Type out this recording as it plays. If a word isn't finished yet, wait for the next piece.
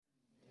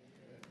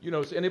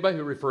So anybody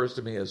who refers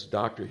to me as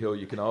Dr. Hill,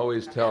 you can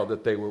always tell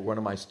that they were one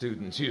of my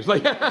students usually.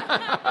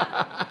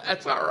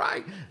 That's all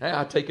right.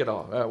 I'll take it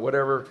off.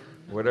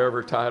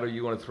 Whatever title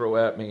you want to throw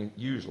at me,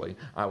 usually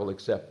I will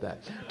accept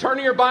that. Turn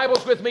your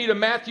Bibles with me to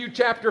Matthew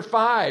chapter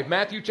 5.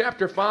 Matthew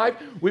chapter 5.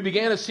 We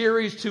began a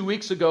series 2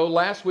 weeks ago.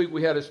 Last week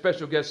we had a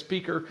special guest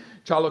speaker,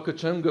 Chalo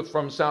Kachunga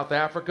from South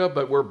Africa,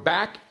 but we're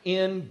back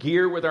in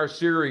gear with our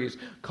series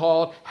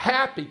called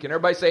Happy. Can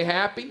everybody say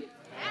happy?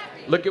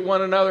 Happy. Look at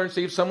one another and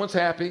see if someone's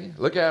happy.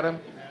 Look at them.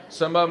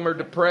 Some of them are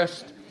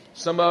depressed.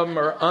 Some of them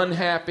are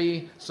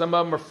unhappy. Some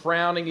of them are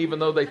frowning even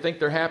though they think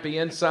they're happy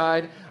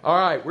inside. All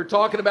right, we're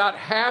talking about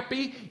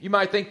happy. You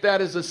might think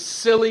that is a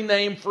silly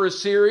name for a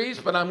series,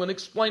 but I'm going to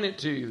explain it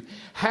to you.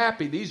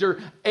 Happy. These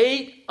are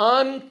 8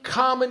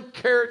 uncommon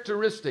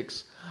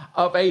characteristics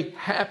of a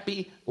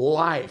happy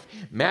life.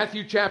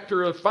 Matthew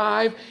chapter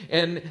 5,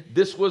 and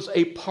this was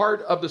a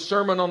part of the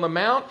Sermon on the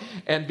Mount.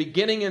 And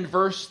beginning in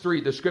verse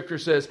 3, the scripture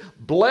says,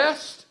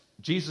 blessed,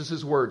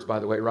 Jesus' words, by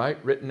the way,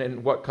 right? Written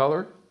in what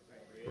color?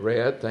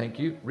 Red, thank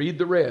you. Read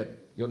the red.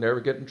 You'll never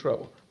get in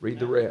trouble. Read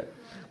the red.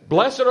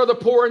 Blessed are the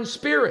poor in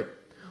spirit,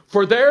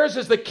 for theirs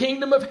is the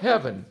kingdom of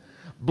heaven.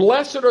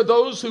 Blessed are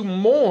those who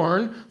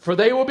mourn, for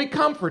they will be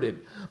comforted.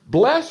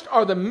 Blessed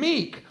are the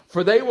meek,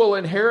 for they will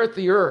inherit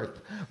the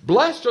earth.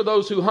 Blessed are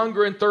those who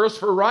hunger and thirst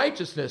for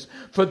righteousness,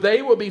 for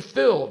they will be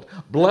filled.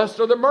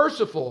 Blessed are the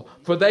merciful,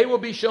 for they will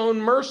be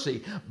shown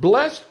mercy.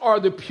 Blessed are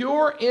the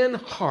pure in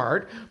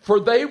heart, for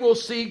they will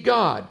see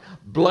God.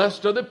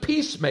 Blessed are the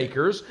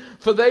peacemakers,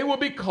 for they will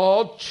be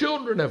called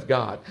children of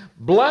God.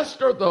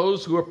 Blessed are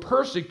those who are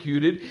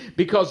persecuted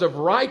because of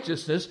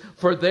righteousness,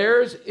 for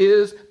theirs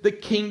is the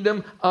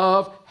kingdom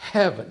of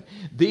heaven.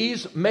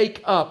 These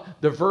make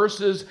up the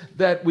verses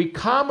that we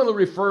commonly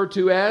refer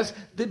to as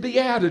the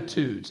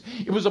Beatitudes.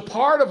 It was a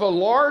part of a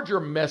larger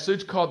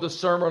message called the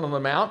Sermon on the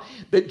Mount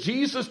that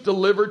Jesus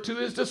delivered to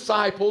his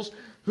disciples,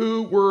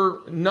 who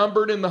were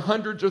numbered in the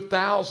hundreds of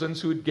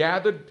thousands, who had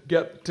gathered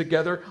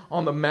together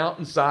on the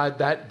mountainside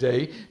that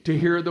day to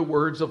hear the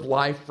words of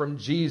life from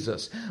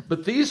Jesus.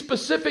 But these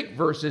specific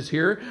verses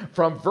here,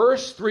 from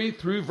verse 3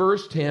 through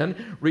verse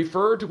 10,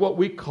 refer to what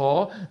we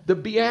call the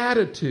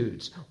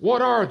Beatitudes.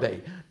 What are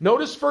they?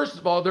 Notice, first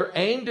of all, they're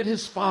aimed at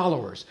his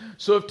followers.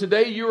 So if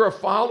today you're a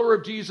follower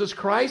of Jesus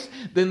Christ,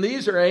 then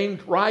these are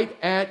aimed right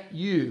at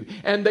you.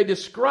 And they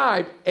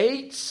describe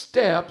 8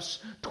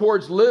 steps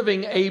towards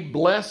living a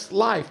blessed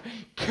life.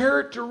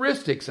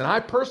 Characteristics, and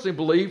I personally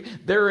believe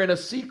they're in a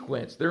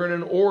sequence. They're in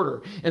an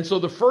order. And so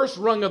the first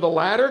rung of the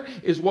ladder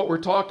is what we're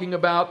talking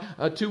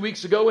about 2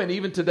 weeks ago, and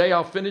even today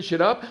I'll finish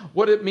it up.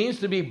 What it means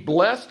to be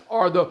blessed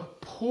are the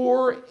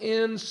poor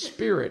in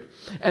spirit.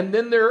 And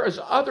then there is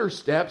other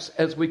steps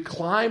as we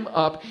climb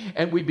up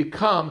and we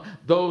become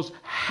those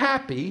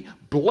happy,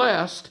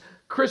 blessed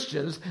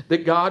Christians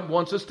that God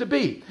wants us to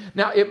be.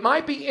 Now, it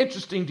might be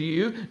interesting to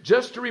you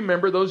just to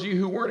remember, those of you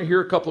who weren't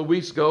here a couple of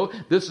weeks ago,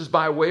 this is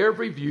by way of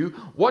review.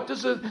 What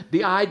does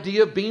the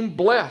idea of being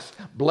blessed?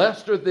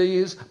 Blessed are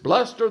these,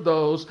 blessed are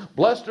those,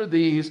 blessed are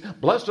these,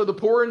 blessed are the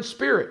poor in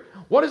spirit.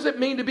 What does it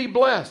mean to be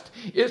blessed?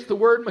 It's the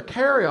word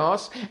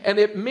makarios, and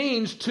it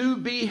means to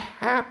be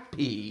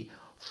happy,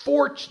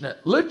 fortunate,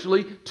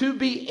 literally to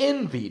be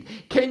envied.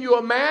 Can you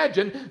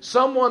imagine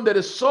someone that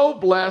is so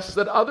blessed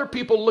that other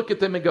people look at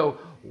them and go,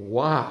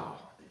 wow,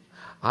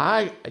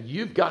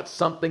 you've got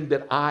something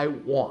that I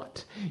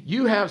want.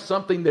 You have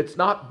something that's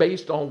not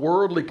based on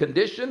worldly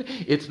condition.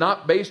 It's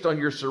not based on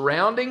your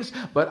surroundings,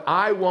 but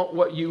I want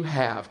what you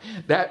have.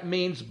 That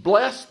means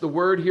blessed. The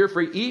word here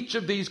for each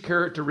of these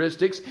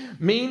characteristics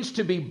means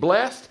to be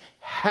blessed,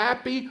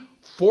 happy,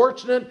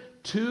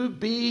 fortunate, to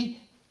be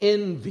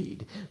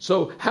envied.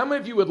 So how many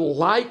of you would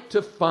like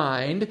to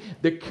find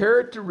the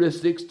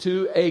characteristics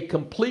to a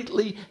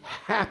completely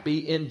happy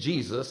in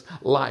Jesus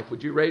life?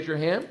 Would you raise your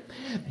hand?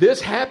 This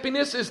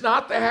happiness is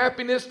not the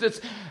happiness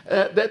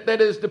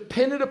that is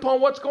dependent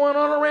upon what's going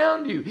on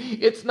around you.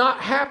 It's not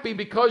happy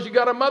because you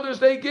got a Mother's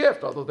Day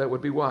gift, although that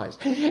would be wise.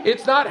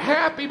 It's not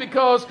happy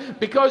because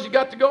you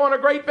got to go on a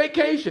great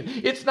vacation.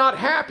 It's not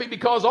happy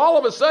because all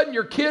of a sudden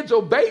your kids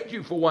obeyed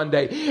you for one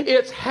day.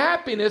 It's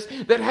happiness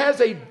that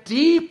has a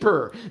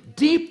deeper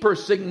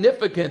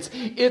significance.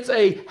 It's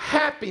a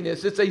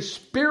happiness. It's a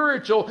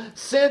spiritual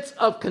sense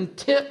of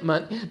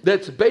contentment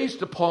that's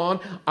based upon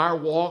our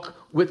walk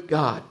with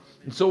God.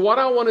 And so what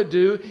I want to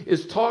do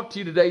is talk to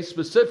you today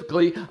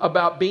specifically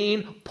about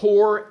being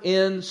poor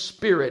in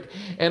spirit.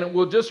 And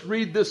we'll just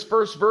read this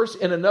first verse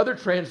in another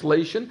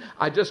translation.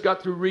 I just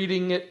got through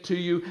reading it to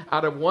you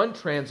out of one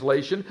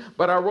translation,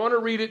 but I want to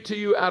read it to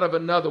you out of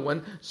another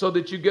one so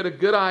that you get a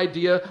good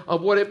idea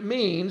of what it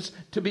means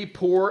to be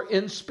poor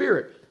in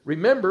spirit.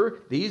 Remember,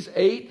 these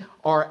 8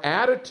 are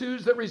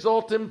attitudes that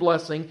result in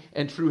blessing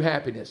and true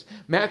happiness.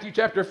 Matthew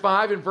chapter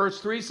 5 and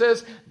verse 3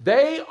 says,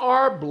 they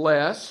are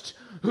blessed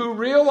who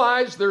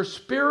realize their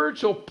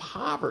spiritual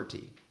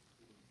poverty,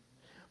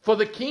 for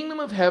the kingdom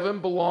of heaven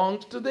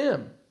belongs to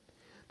them.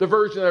 The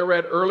version I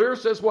read earlier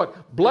says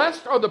what?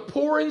 Blessed are the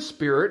poor in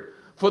spirit,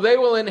 for they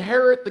will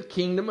inherit the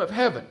kingdom of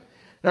heaven.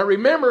 Now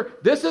remember,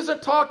 this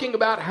isn't talking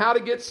about how to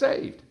get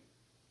saved.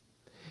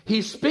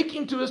 He's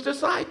speaking to his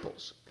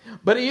disciples.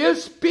 But he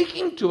is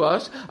speaking to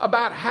us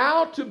about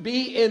how to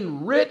be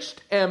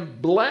enriched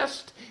and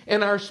blessed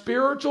in our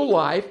spiritual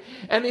life.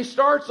 And he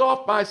starts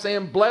off by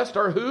saying, blessed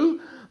are who?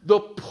 The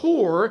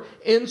poor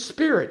in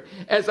spirit.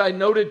 As I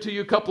noted to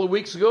you a couple of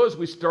weeks ago as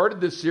we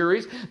started this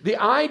series, the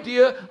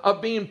idea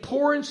of being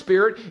poor in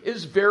spirit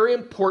is very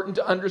important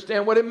to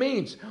understand what it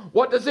means.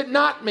 What does it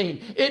not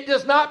mean? It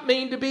does not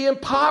mean to be in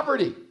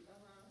poverty.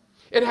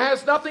 It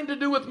has nothing to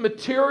do with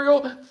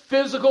material,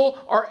 physical,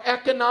 or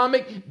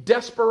economic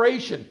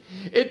desperation.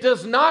 It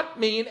does not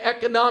mean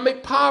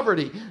economic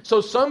poverty.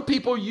 So some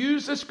people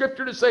use the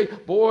scripture to say,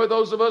 boy,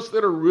 those of us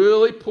that are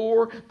really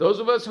poor, those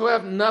of us who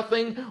have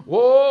nothing,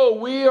 whoa,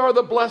 we are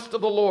the blessed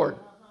of the Lord.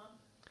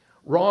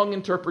 Wrong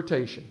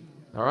interpretation.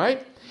 All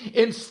right?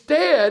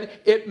 Instead,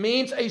 it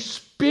means a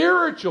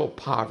spiritual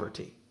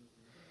poverty.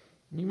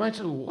 You might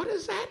say, what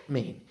does that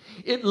mean?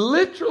 It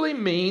literally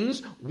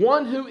means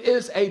one who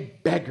is a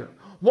beggar.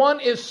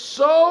 One is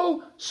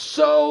so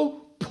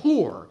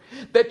poor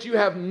that you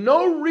have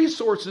no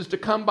resources to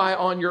come by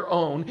on your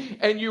own,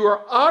 and you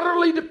are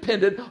utterly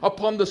dependent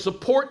upon the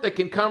support that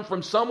can come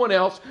from someone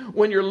else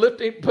when you're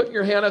putting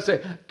your hand and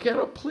say, can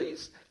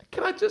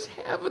I just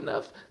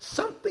have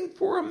something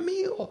for a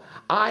meal?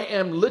 I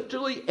am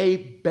literally a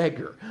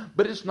beggar.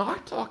 But it's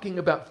not talking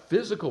about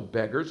physical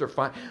beggars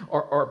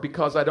or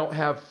because I don't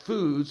have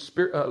food,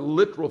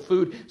 literal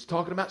food. It's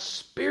talking about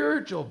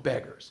spiritual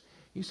beggars.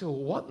 You say, well,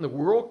 what in the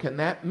world can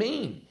that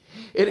mean?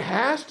 It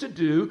has to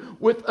do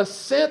with a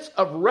sense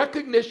of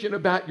recognition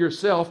about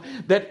yourself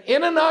that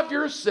in and of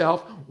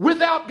yourself,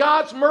 without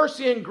God's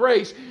mercy and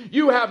grace,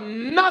 you have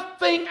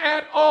nothing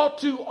at all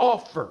to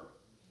offer.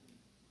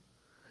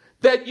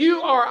 That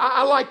you are,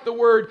 I like the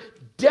word,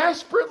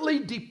 desperately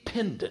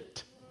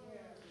dependent.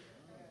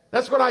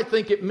 That's what I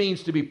think it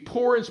means to be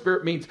poor in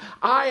spirit. Means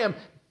I am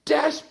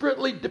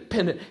desperately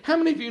dependent. How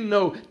many of you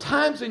know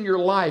times in your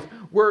life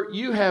where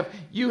you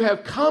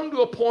have come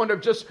to a point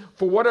of just,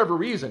 for whatever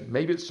reason,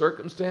 maybe it's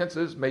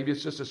circumstances, maybe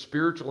it's just a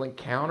spiritual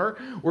encounter,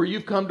 where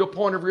you've come to a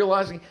point of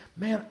realizing,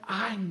 man,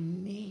 I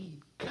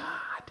need God.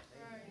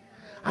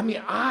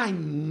 I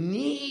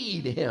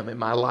need him in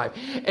my life.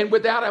 And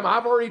without him,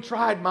 I've already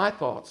tried my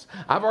thoughts.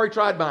 I've already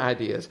tried my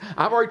ideas.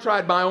 I've already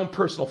tried my own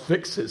personal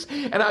fixes.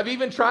 And I've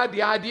even tried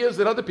the ideas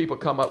that other people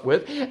come up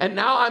with. And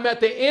now I'm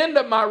at the end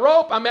of my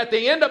rope. I'm at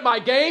the end of my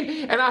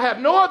game. And I have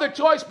no other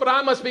choice, but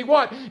I must be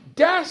what?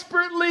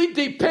 Desperately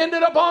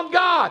dependent upon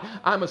God.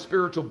 I'm a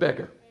spiritual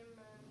beggar.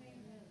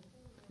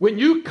 When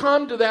you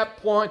come to that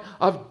point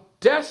of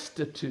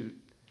destitute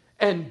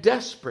and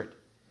desperate,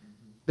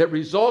 that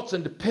results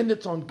in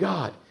dependence on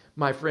God,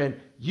 my friend,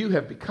 you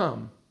have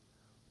become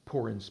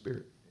poor in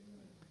spirit.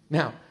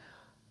 Now,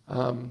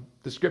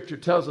 the scripture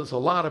tells us a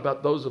lot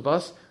about those of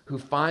us who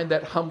find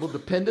that humble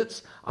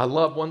dependence. I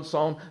love one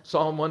Psalm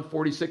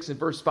 146 and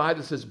verse 5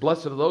 that says,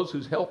 blessed are those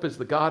whose help is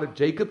the God of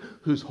Jacob,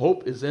 whose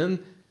hope is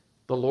in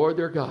the Lord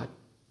their God.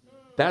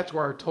 That's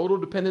where our total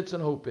dependence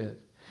and hope is.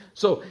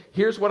 So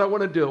here's what I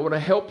want to do. I want to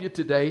help you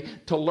today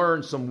to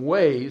learn some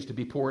ways to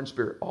be poor in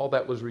spirit. All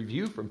that was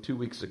reviewed from 2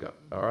 weeks ago.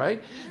 All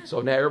right?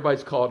 So now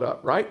everybody's caught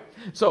up, right?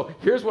 So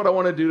here's what I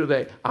want to do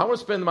today. I want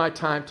to spend my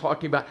time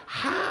talking about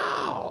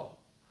how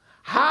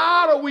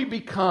do we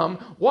become,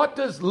 what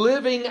does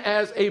living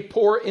as a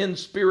poor in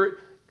spirit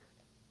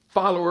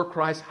follower of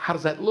Christ, how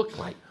does that look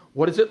like?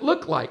 What does it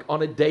look like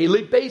on a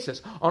daily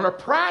basis? On a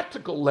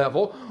practical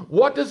level,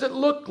 what does it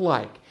look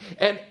like?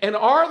 And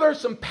are there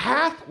some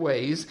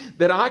pathways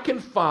that I can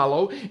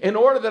follow in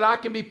order that I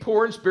can be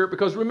poor in spirit?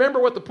 Because remember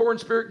what the poor in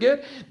spirit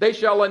get? They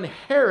shall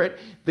inherit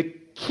the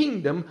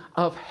kingdom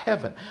of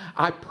heaven.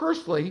 I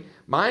personally,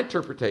 my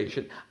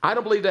interpretation, I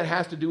don't believe that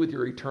has to do with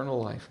your eternal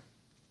life.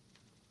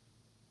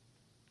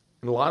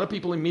 And a lot of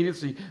people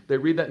immediately, they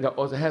read that and go,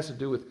 oh, it has to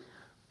do with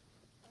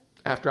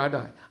after I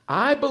die.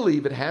 I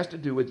believe it has to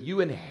do with you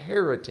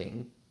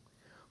inheriting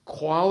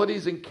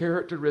qualities and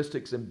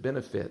characteristics and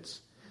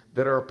benefits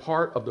that are a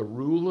part of the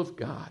rule of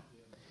God.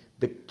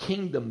 The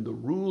kingdom, the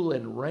rule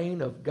and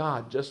reign of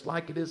God, just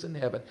like it is in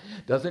heaven.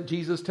 Doesn't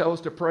Jesus tell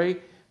us to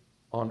pray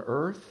on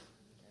earth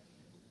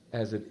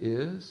as it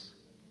is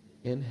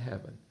in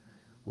heaven?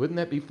 Wouldn't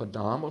that be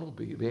phenomenal?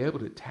 Be able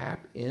to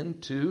tap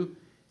into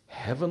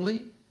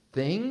heavenly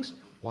things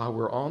while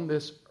we're on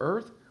this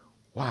earth?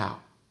 Wow.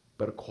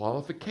 But a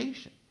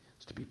qualification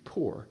is to be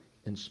poor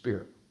in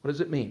spirit. What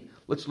does it mean?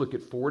 Let's look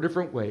at 4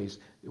 different ways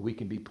that we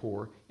can be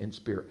poor in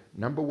spirit.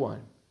 Number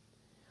 1,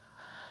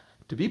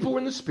 to be poor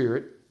in the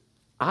spirit,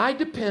 I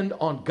depend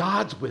on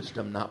God's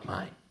wisdom, not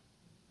mine.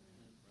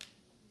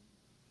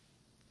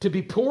 To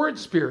be poor in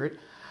spirit,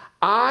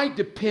 I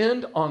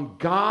depend on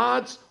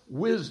God's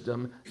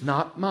wisdom,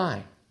 not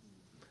mine.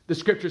 The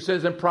scripture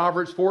says in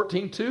Proverbs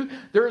 14:2,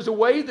 there is a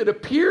way that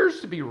appears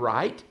to be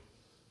right.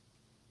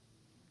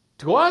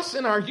 To us,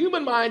 in our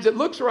human minds, it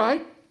looks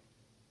right.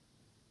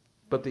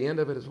 But the end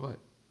of it is what?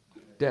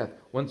 Death.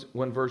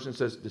 One version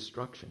says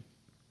destruction.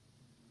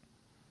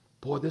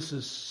 Boy, this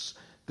is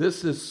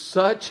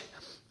such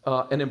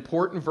an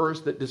important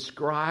verse that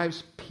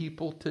describes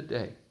people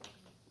today.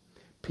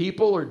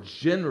 People are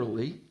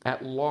generally,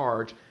 at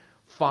large,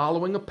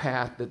 following a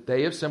path that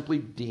they have simply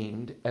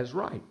deemed as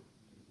right.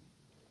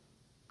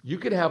 You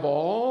could have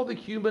all the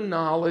human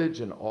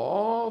knowledge and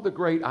all the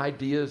great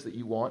ideas that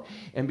you want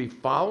and be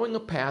following a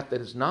path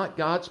that is not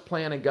God's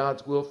plan and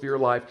God's will for your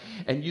life,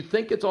 and you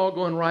think it's all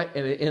going right,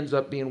 and it ends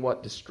up being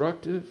what?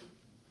 Destructive,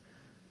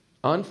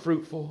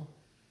 unfruitful,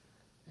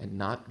 and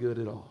not good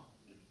at all.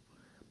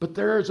 But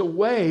there is a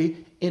way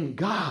in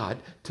God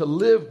to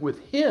live with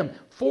Him,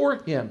 for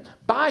Him,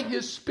 by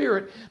His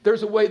Spirit.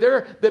 There's a way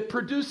there that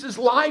produces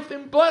life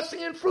and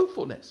blessing and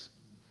fruitfulness.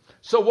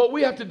 So what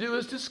we have to do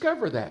is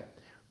discover that.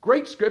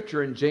 Great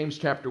scripture in James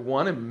chapter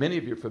 1, and many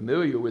of you are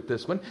familiar with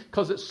this one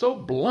because it's so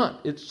blunt,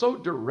 it's so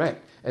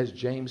direct, as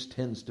James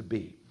tends to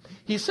be.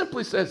 He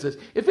simply says this: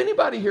 if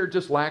anybody here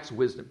just lacks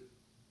wisdom.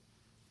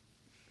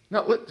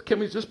 Now, can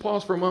we just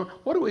pause for a moment?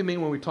 What do we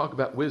mean when we talk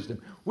about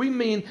wisdom? We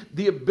mean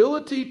the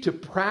ability to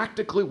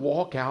practically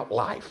walk out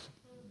life,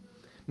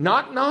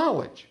 not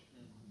knowledge.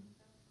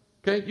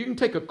 Okay, you can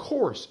take a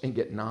course and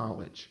get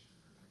knowledge.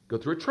 Go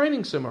through a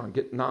training seminar and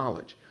get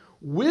knowledge.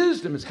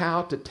 Wisdom is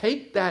how to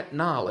take that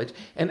knowledge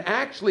and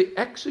actually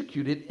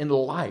execute it in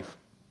life.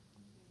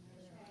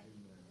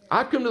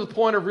 I've come to the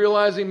point of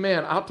realizing,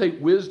 man, I'll take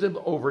wisdom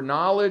over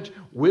knowledge,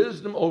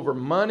 wisdom over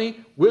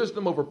money,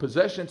 wisdom over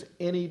possessions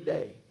any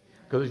day.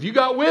 Because if you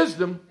got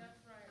wisdom,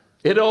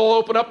 it'll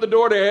open up the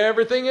door to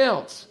everything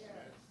else.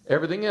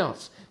 Everything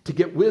else. To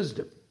get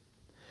wisdom.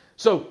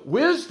 So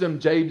wisdom,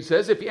 James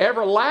says, if you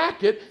ever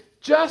lack it,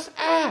 just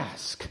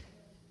ask.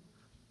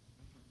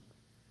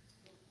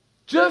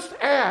 Just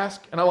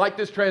ask, and I like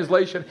this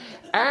translation,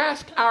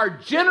 ask our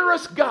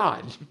generous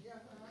God,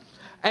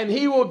 and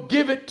He will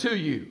give it to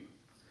you.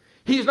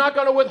 He's not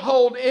going to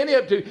withhold any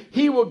of it.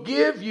 He will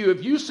give you,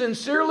 if you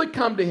sincerely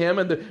come to Him,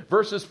 and the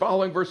verses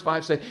following verse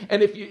 5 say,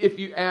 and if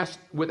you ask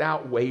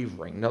without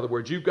wavering. In other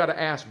words, you've got to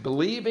ask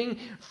believing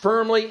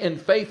firmly in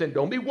faith, and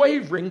don't be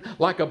wavering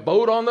like a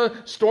boat on the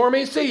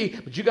stormy sea,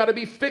 but you got to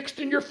be fixed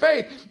in your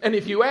faith. And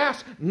if you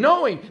ask,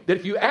 knowing that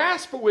if you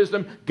ask for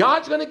wisdom,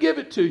 God's going to give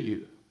it to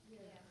you.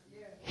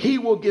 He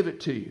will give it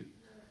to you.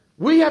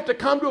 We have to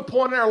come to a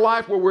point in our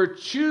life where we're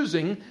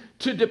choosing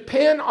to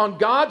depend on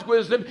God's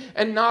wisdom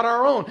and not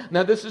our own.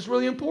 Now, this is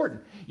really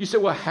important. You say,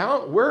 well,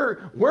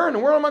 where in the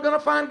world am I going to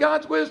find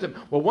God's wisdom?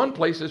 Well, one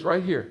place is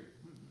right here.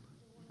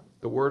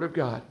 The Word of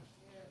God.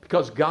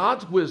 Because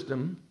God's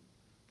wisdom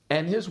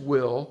and His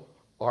will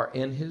are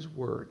in His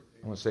Word.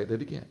 I want to say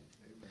that again.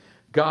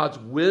 God's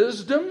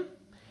wisdom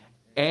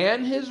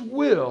and His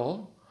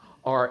will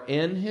are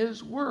in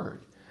His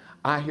Word.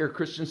 I hear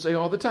Christians say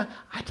all the time,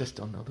 I just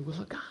don't know the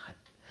will of God.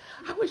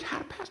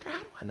 Pastor, how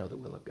do I know the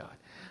will of God?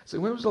 So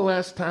when was the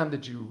last time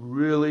that you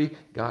really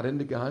got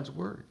into God's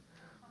Word?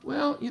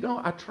 Well,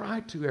 I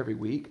try to every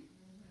week.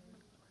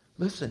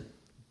 Listen,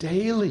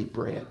 daily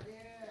bread,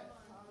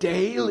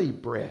 daily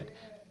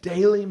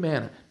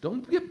manna.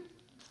 Don't get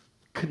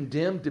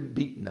condemned and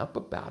beaten up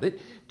about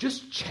it.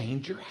 Just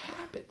change your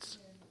habits.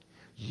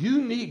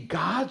 You need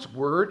God's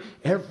Word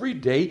every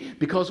day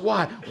because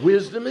why?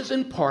 Wisdom is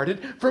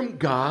imparted from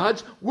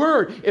God's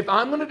Word. If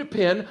I'm going to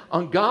depend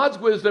on God's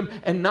wisdom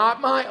and not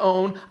my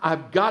own,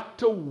 I've got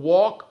to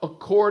walk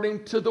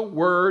according to the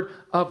Word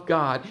of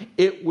God.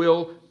 It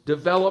will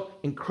develop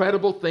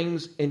incredible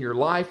things in your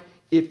life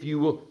if you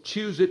will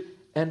choose it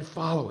and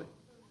follow it.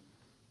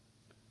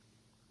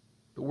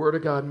 The Word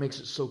of God makes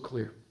it so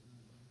clear.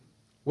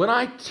 When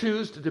I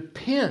choose to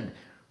depend,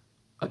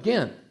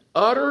 again,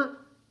 utter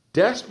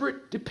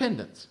desperate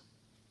dependence.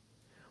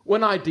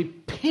 When I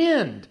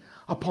depend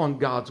upon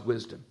God's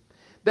wisdom,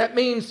 that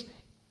means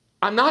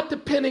I'm not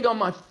depending on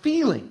my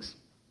feelings.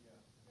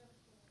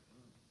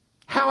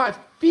 How I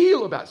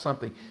feel about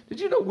something.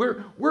 Did you know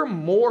we're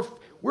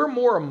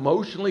more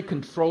emotionally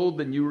controlled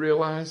than you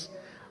realize?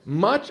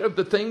 Much of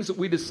the things that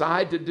we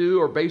decide to do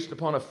are based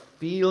upon a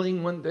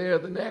feeling one day or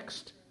the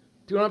next.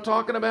 Do you know what I'm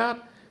talking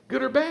about?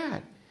 Good or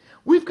bad.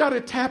 We've got to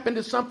tap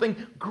into something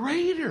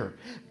greater.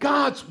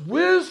 God's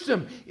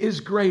wisdom is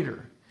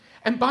greater.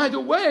 And by the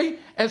way,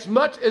 as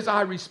much as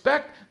I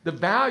respect the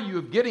value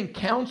of getting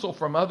counsel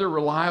from other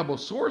reliable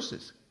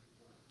sources,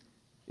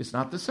 it's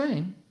not the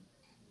same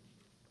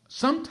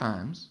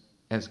sometimes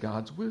as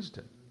God's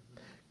wisdom.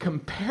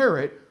 Compare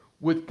it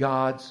with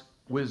God's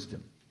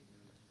wisdom.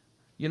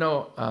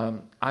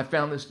 I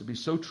found this to be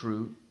so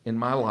true in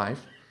my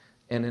life.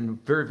 And in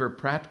very, very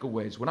practical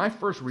ways. When I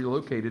first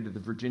relocated to the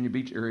Virginia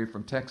Beach area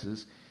from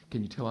Texas,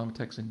 can you tell I'm a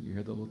Texan? You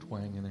hear the little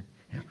twang in there?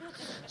 Yeah.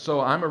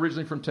 So I'm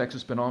originally from Texas,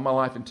 spent all my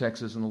life in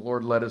Texas, and the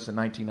Lord led us in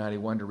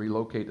 1991 to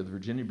relocate to the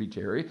Virginia Beach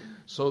area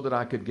so that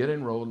I could get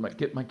enrolled,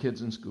 get my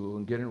kids in school,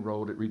 and get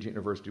enrolled at Regent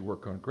University to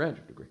work on a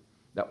graduate degree.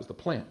 That was the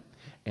plan.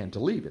 And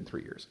to leave in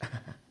 3 years.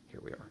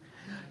 Here we are.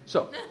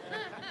 So,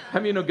 how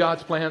many of you know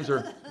God's plans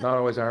are not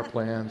always our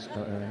plans?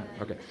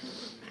 Okay.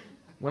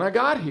 When I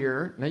got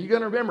here, now you got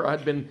to remember,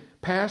 I'd been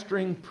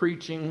pastoring,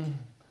 preaching,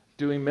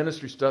 doing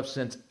ministry stuff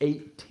since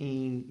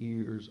 18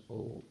 years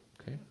old.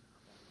 Okay,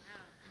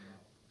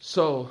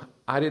 so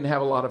I didn't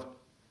have a lot of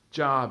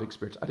job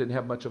experience. I didn't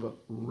have much of a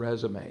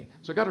resume.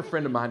 So I got a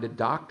friend of mine to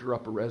doctor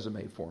up a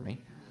resume for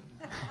me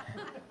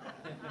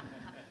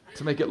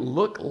to make it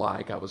look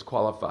like I was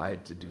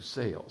qualified to do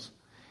sales.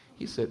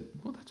 He said,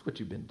 well, that's what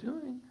you've been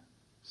doing,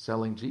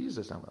 selling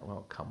Jesus. I'm like,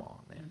 well, come on,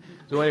 man.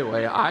 So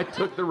anyway, I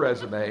took the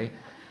resume.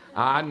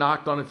 I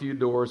knocked on a few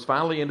doors,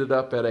 finally ended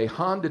up at a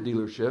Honda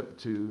dealership,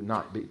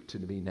 to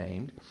be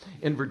named,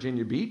 in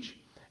Virginia Beach,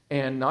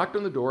 and knocked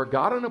on the door,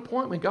 got an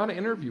appointment, got an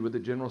interview with the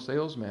general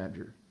sales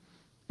manager.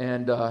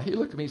 And he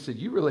looked at me and said,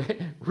 you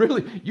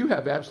really, you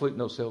have absolutely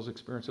no sales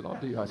experience at all,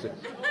 do you?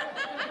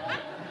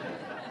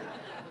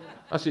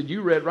 I said,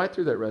 you read right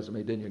through that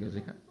resume, didn't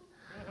you?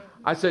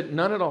 I said,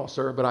 none at all,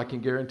 sir, but I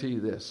can guarantee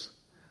you this.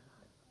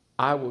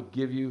 I will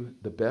give you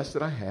the best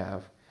that I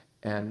have,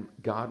 and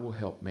God will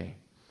help me.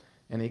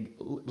 And he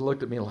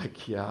looked at me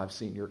like, yeah, I've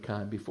seen your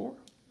kind before.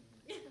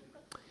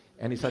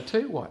 And he said, I tell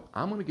you what,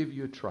 I'm going to give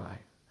you a try.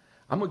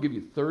 I'm going to give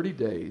you 30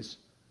 days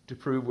to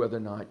prove whether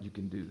or not you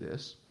can do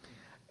this.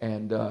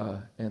 And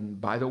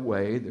by the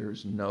way,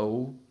 there's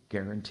no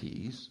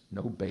guarantees,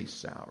 no base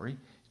salary,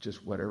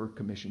 just whatever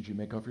commissions you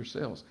make off your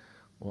sales.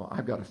 Well,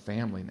 I've got a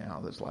family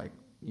now that's like,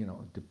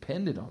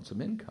 dependent on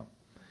some income.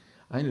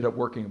 I ended up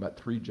working about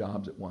 3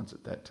 jobs at once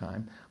at that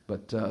time,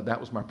 but that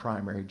was my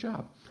primary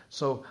job.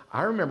 So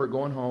I remember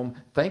going home,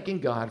 thanking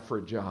God for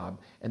a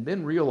job, and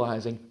then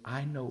realizing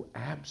I know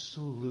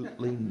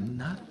absolutely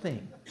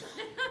nothing.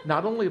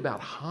 Not only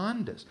about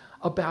Hondas,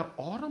 about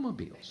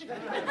automobiles.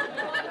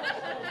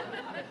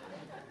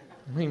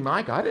 I mean,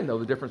 Mike, I didn't know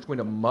the difference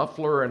between a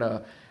muffler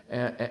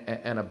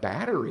and a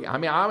battery. I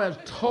mean, I was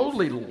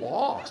totally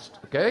lost,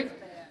 okay?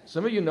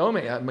 Some of you know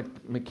me.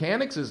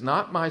 Mechanics is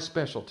not my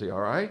specialty,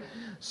 all right?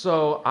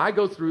 So I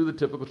go through the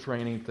typical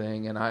training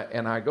thing, and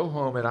I go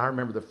home, and I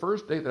remember the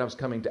first day that I was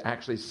coming to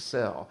actually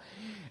sell.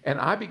 And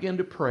I begin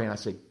to pray, and I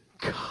say,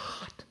 God,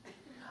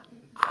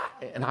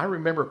 and I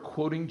remember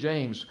quoting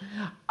James,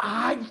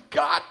 I've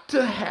got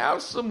to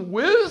have some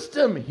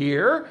wisdom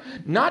here,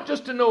 not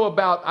just to know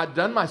about, I'd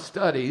done my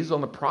studies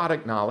on the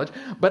product knowledge,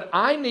 but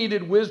I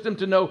needed wisdom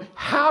to know,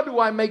 how do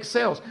I make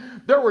sales?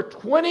 There were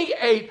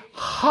 28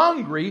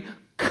 hungry,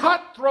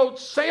 cutthroat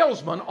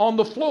salesmen on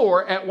the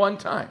floor at one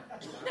time.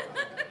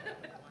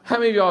 How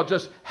many of y'all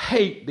just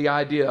hate the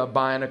idea of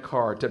buying a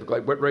car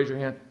typically? Raise your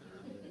hand.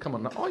 Come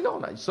on. Oh,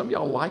 y'all, some of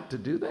y'all like to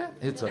do that?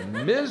 It's a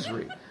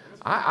misery.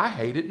 I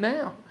hate it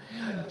now.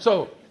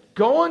 So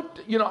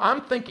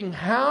I'm thinking,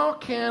 how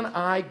can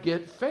I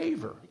get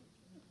favor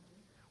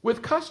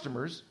with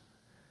customers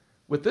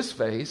with this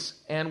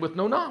face and with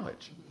no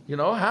knowledge?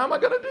 How am I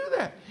going to do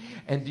that?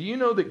 And do you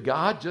know that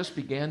God just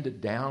began to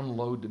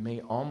download to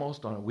me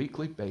almost on a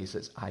weekly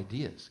basis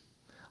ideas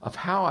of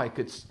how I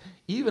could,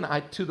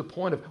 to the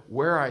point of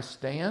where I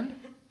stand,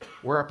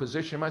 where I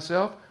position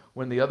myself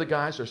when the other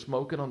guys are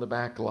smoking on the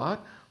back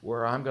lot,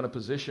 where I'm going to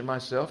position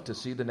myself to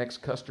see the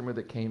next customer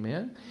that came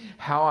in,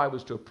 how I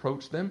was to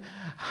approach them,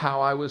 how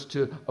I was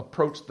to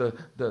approach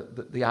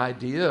the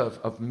idea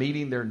of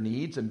meeting their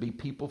needs and be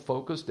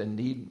people-focused and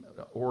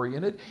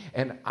need-oriented.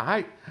 And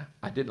I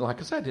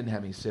didn't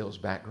have any sales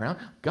background.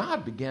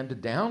 God began to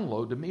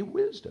download to me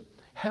wisdom,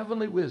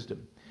 heavenly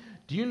wisdom.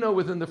 Do you know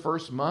within the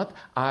first month,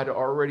 I'd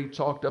already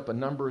chalked up a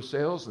number of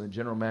sales, and the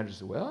general manager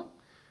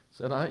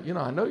said, I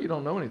know you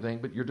don't know anything,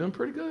 but you're doing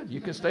pretty good.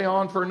 You can stay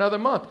on for another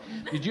month.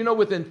 Did you know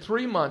within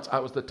 3 months, I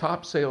was the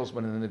top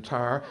salesman in the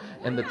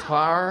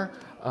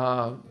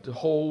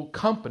whole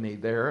company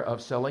there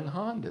of selling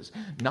Hondas.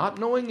 Not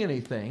knowing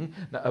anything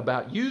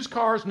about used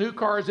cars, new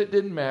cars, it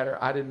didn't matter.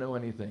 I didn't know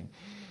anything.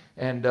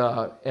 And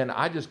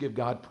I just give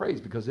God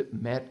praise because it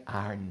met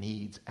our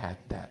needs at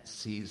that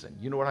season.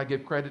 You know what I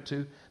give credit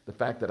to? The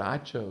fact that I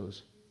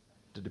chose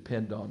to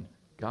depend on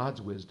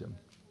God's wisdom,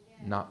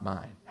 not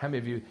mine. How many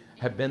of you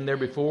have been there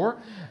before?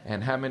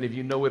 And how many of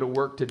you know it'll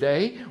work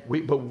today?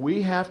 But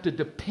we have to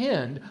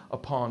depend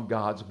upon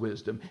God's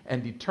wisdom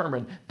and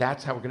determine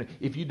that's how we're going to.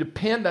 If you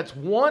depend, that's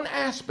one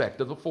aspect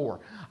of the 4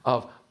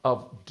 of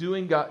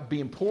doing God,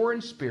 being poor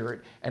in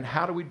spirit. And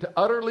how do we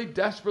utterly,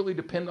 desperately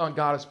depend on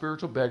God as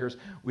spiritual beggars?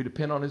 We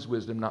depend on His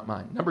wisdom, not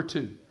mine. Number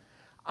 2,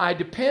 I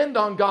depend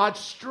on God's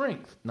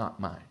strength, not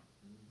mine.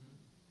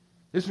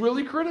 It's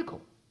really critical.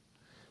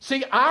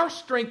 See, our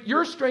strength,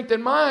 your strength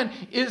and mine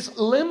is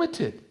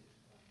limited.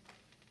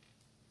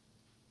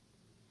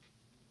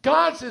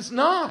 God's is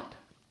not.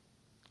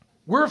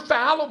 We're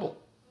fallible.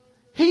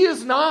 He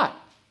is not.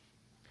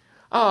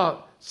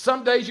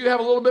 Some days you have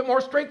a little bit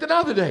more strength than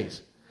other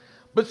days.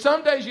 But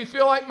some days you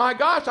feel like, my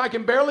gosh, I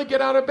can barely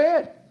get out of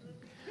bed.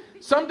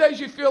 Some days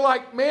you feel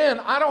like, man,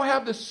 I don't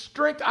have the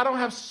strength. I don't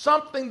have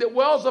something that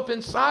wells up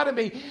inside of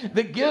me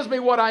that gives me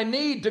what I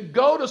need to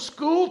go to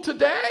school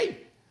today.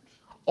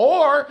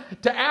 Or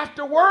to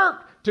after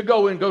work to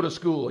go to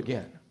school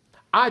again.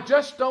 I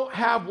just don't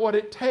have what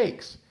it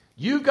takes.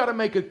 You've got to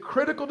make a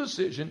critical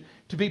decision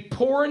to be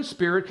poor in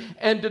spirit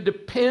and to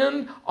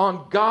depend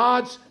on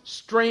God's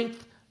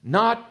strength,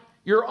 not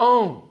your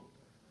own.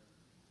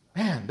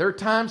 Man, there are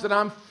times that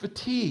I'm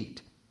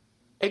fatigued,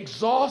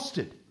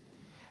 exhausted.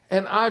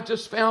 And I've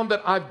just found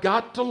that I've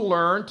got to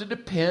learn to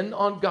depend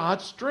on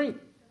God's strength.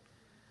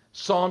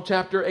 Psalm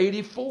chapter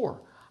 84.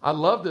 I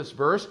love this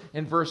verse.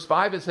 In verse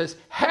 5 it says,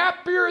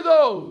 happy are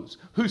those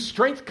whose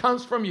strength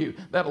comes from you.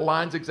 That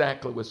aligns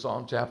exactly with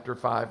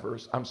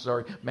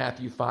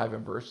Matthew 5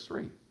 and verse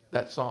 3.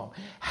 That psalm.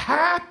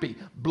 Happy,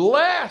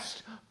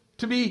 blessed,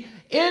 to be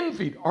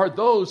envied are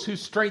those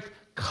whose strength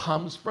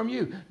comes from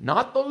you.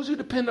 Not those who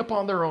depend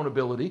upon their own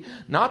ability,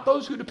 not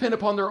those who depend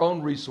upon their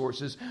own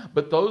resources,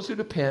 but those who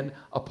depend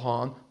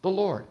upon the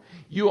Lord.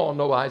 You all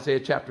know Isaiah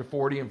chapter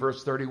 40 and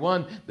verse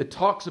 31 that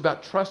talks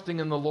about trusting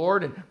in the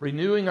Lord and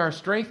renewing our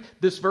strength.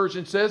 This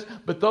version says,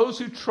 but those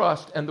who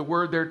trust, and the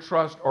word there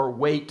trust or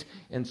wait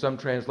in some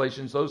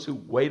translations, those who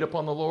wait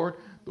upon the Lord.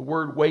 The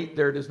word wait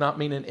there does not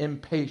mean an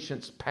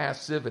impatience,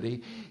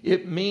 passivity.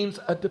 It means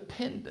a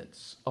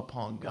dependence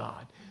upon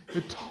God.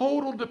 The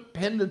total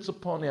dependence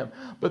upon Him.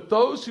 But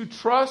those who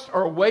trust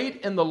or wait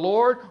in the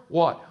Lord,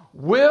 what?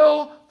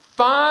 Will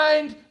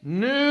find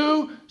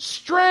new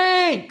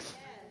strength.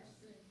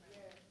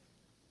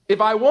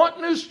 If I want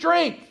new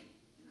strength,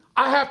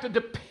 I have to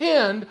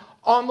depend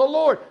on the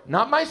Lord,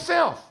 not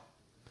myself.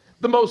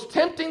 The most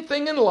tempting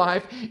thing in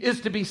life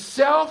is to be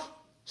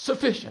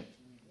self-sufficient.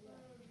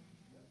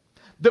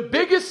 The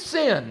biggest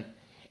sin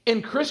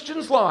in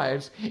Christians'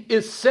 lives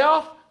is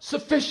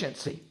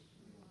self-sufficiency,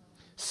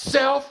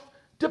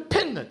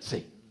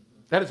 self-dependency.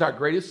 That is our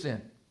greatest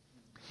sin.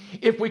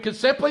 If we could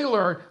simply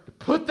learn to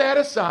put that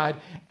aside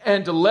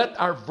and to let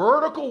our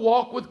vertical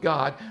walk with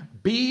God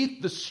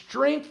be the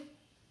strength,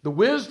 the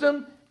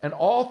wisdom, and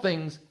all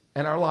things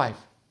in our life.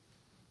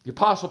 The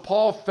Apostle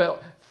Paul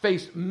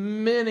faced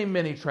many,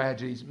 many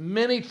tragedies,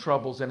 many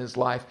troubles in his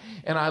life.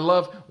 And I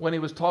love when he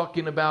was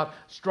talking about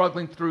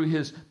struggling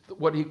through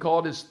what he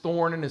called his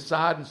thorn in his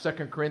side in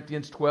 2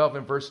 Corinthians 12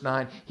 and verse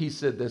 9. He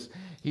said this.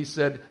 He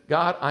said,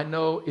 God, I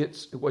know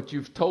it's what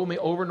you've told me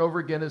over and over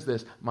again is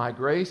this. My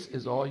grace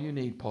is all you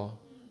need, Paul.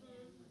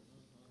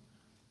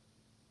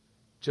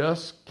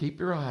 Just keep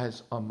your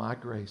eyes on my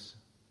grace.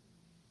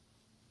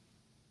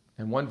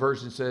 And one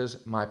version says,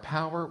 my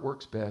power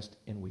works best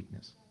in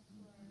weakness.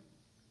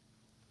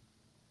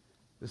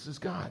 This is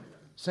God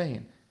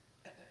saying,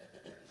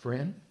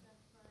 friend,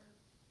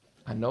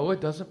 I know it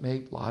doesn't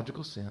make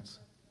logical sense,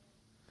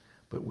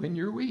 but when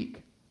you're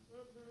weak,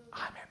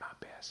 I'm at my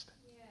best.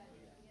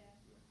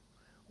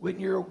 When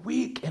you're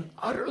weak and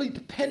utterly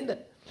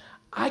dependent,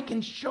 I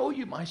can show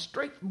you my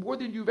strength more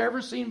than you've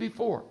ever seen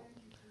before.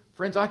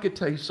 Friends, I could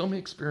tell you so many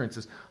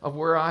experiences of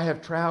where I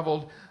have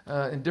traveled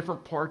in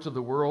different parts of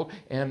the world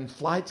and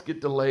flights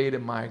get delayed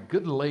and my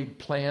good laid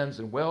plans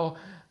and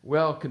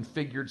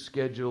well-configured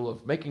schedule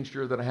of making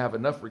sure that I have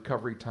enough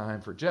recovery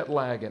time for jet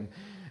lag and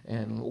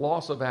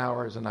loss of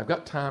hours, and I've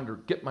got time to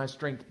get my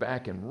strength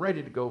back and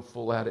ready to go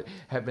full at it,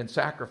 have been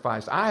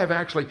sacrificed. I have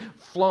actually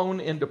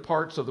flown into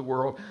parts of the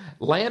world,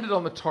 landed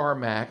on the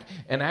tarmac,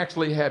 and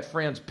actually had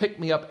friends pick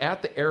me up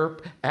at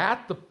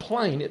the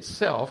plane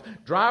itself,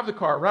 drive the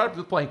car right up to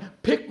the plane,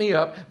 pick me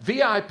up,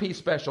 VIP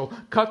special,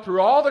 cut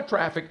through all the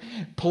traffic,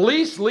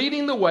 police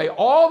leading the way,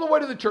 all the way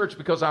to the church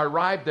because I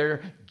arrived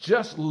there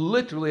just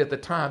literally at the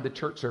time the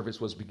church service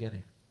was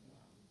beginning.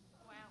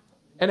 Wow.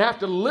 And have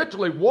to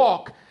literally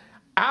walk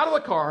out of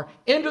the car,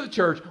 into the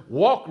church,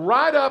 walk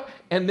right up,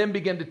 and then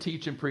begin to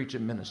teach and preach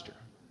and minister.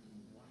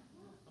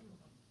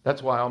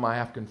 That's why all my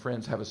African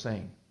friends have a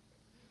saying.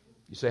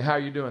 You say, how are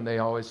you doing? They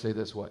always say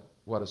this,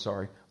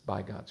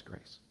 by God's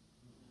grace.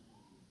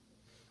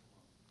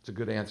 It's a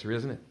good answer,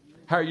 isn't it?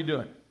 How are you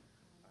doing?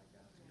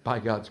 By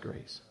God's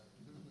grace.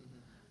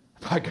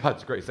 By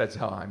God's grace, that's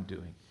how I'm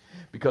doing.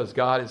 Because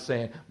God is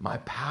saying, my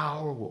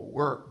power will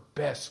work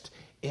best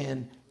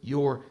in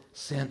your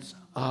sense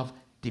of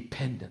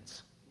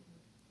dependence.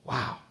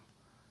 Wow.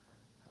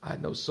 I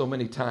know so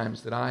many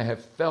times that I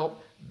have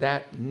felt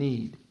that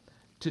need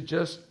to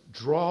just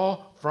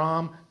draw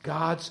from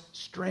God's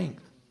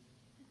strength.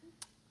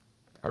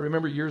 I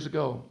remember years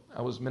ago,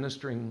 I was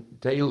ministering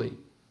daily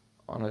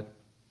on a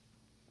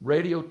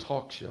radio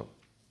talk show,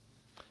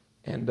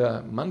 and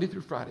Monday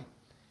through Friday.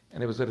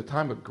 And it was at a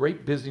time of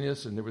great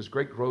busyness, and there was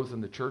great growth in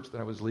the church that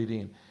I was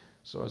leading.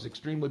 So I was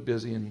extremely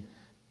busy and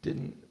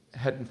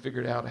hadn't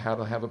figured out how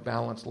to have a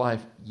balanced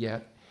life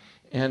yet.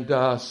 And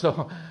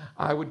so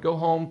I would go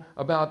home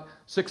about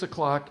 6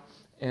 o'clock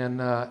and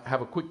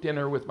have a quick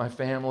dinner with my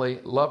family,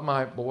 love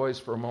my boys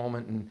for a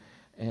moment,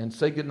 and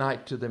say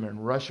goodnight to them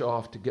and rush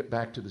off to get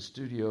back to the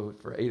studio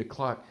for 8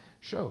 o'clock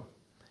show.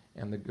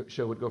 And the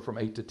show would go from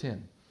 8 to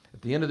 10.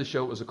 At the end of the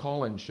show, it was a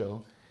call-in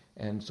show,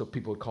 and so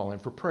people would call in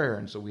for prayer.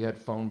 And so we had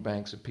phone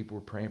banks and people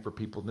were praying for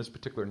people. And this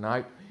particular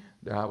night,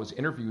 I was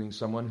interviewing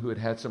someone who had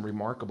had some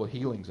remarkable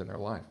healings in their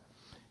life.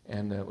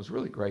 And it was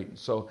really great. And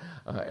so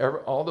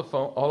all the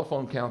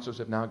phone counselors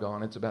have now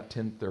gone. It's about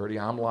 10:30.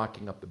 I'm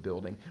locking up the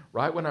building.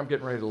 Right when I'm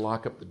getting ready to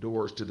lock up the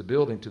doors to the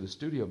building, to the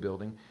studio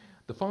building,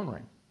 the phone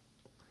rang.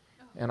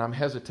 And I'm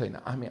hesitating.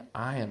 I mean,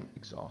 I am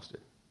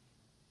exhausted.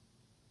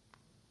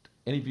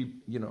 Any of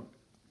you,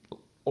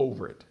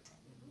 over it.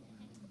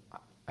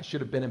 I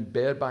should have been in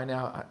bed by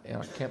now, and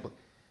I can't believe.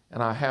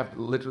 And I have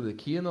literally the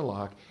key in the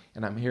lock,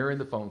 and I'm hearing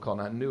the phone call,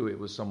 and I knew it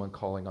was someone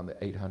calling on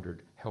the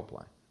 800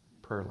 helpline,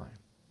 prayer line.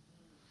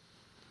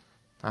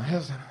 I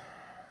hesitated.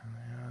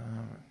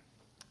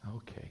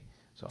 Okay.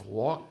 So I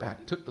walked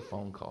back, took the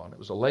phone call, and it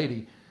was a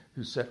lady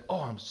who said,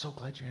 "Oh, I'm so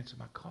glad you answered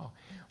my call.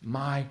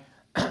 My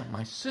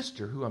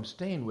sister, who I'm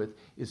staying with,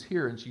 is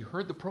here, and she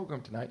heard the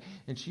program tonight,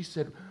 and she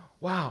said,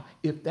 wow,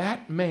 if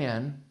that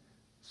man,"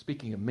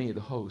 speaking of me,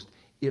 the host,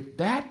 "if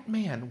that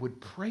man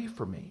would pray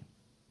for me,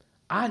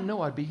 I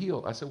know I'd be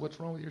healed." I said, "What's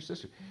wrong with your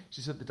sister?"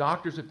 She said, "The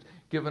doctors have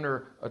given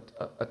her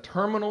a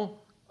terminal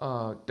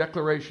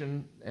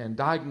declaration and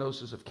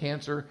diagnosis of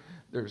cancer.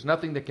 There's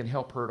nothing that can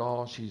help her at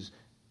all. She's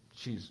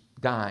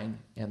dying,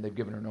 and they've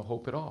given her no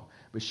hope at all.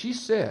 But she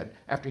said,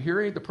 after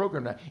hearing the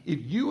program, that if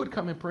you would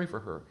come and pray for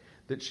her,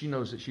 that she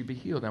knows that she'd be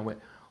healed." And I went,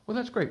 "Well,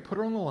 that's great. Put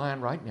her on the line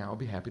right now. I'll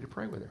be happy to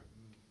pray with her."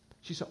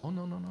 She said, "Oh,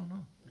 no.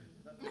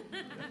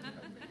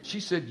 She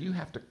said, you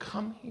have to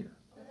come here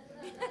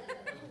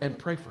and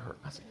pray for her."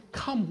 I said,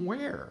 "Come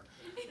where?"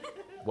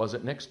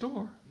 Wasn't next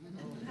door.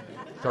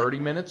 30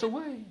 minutes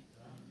away.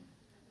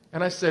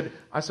 And I said,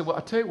 "Well,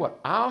 I'll tell you what,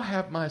 I'll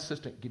have my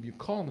assistant give you a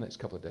call in the next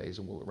couple of days,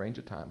 and we'll arrange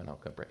a time, and I'll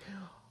come pray."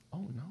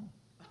 "Oh, no."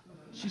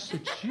 She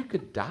said, "She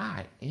could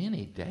die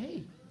any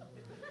day.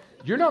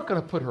 You're not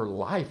going to put her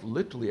life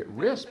literally at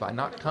risk by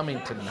not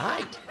coming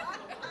tonight."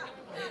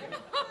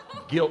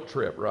 Guilt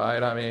trip,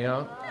 right? I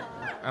mean,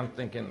 I'm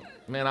thinking,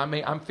 man,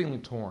 I'm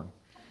feeling torn.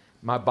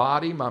 My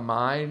body, my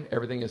mind,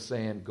 everything is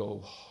saying, go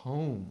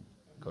home,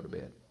 go to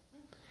bed.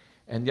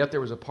 And yet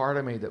there was a part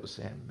of me that was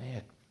saying,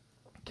 man,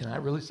 can I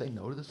really say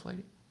no to this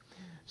lady?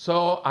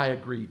 So I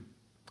agreed.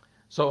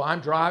 So I'm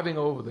driving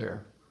over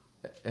there,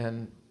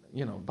 and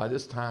by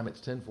this time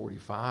it's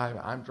 10:45.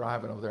 I'm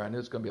driving over there. I knew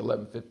it's going to be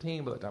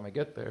 11:15 by the time I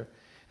get there.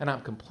 And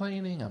I'm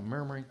complaining. I'm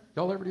murmuring.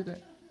 Y'all ever do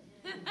that?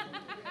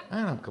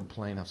 And I'm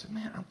complaining. I said,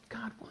 man,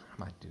 God, what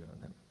am I doing?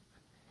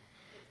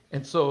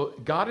 And so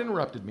God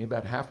interrupted me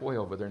about halfway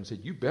over there and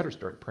said, you better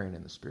start praying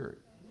in the Spirit.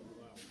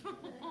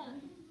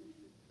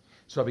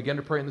 So I began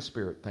to pray in the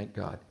Spirit, thank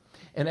God.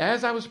 And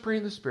as I was praying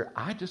in the Spirit,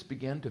 I just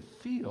began to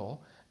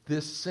feel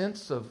this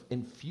sense of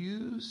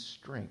infused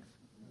strength.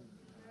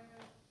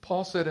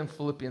 Paul said in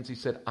Philippians, he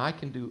said, I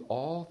can do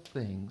all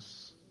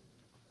things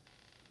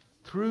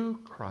through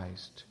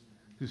Christ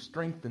who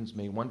strengthens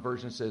me. One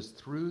version says,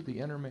 through the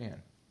inner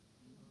man.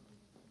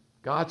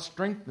 God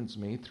strengthens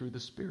me through the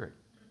Spirit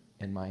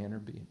in my inner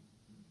being.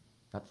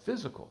 Not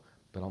physical,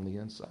 but on the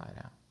inside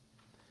out.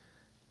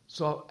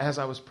 So as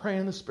I was praying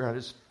in the Spirit, I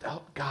just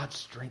felt God's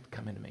strength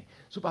come into me.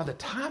 So by the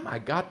time I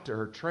got to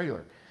her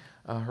trailer,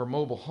 her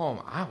mobile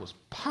home, I was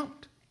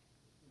pumped.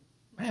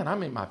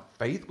 Man, my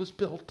faith was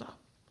built up.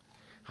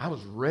 I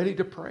was ready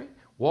to pray.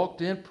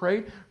 Walked in,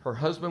 prayed. Her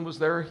husband was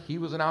there. He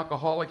was an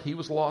alcoholic. He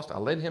was lost. I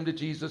led him to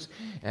Jesus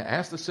and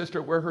asked the sister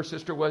where her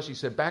sister was. She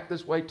said, back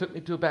this way, took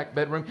me to a back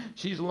bedroom.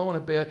 She's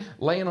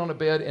laying on a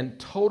bed in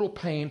total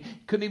pain.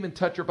 Couldn't even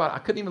touch her body. I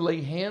couldn't even lay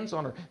hands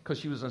on her because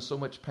she was in so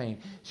much pain.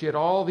 She had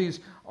all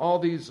these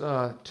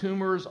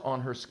tumors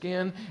on her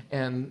skin,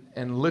 and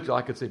literally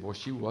I could say, boy,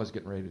 she was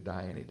getting ready to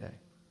die any day.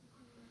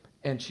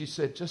 And she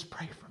said, just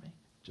pray for me.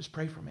 Just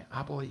pray for me.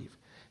 I believe.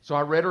 So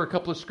I read her a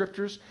couple of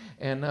scriptures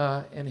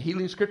and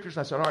healing scriptures.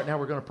 I said, all right, now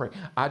we're going to pray.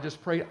 I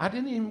just prayed.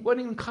 Wasn't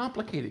even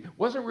complicated.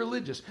 Wasn't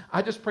religious.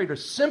 I just prayed a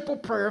simple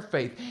prayer of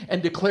faith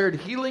and declared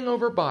healing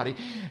over her body.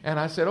 And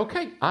I said,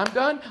 okay, I'm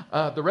done.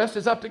 The rest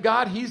is up to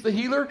God. He's the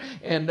healer.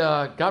 And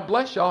God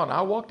bless y'all. And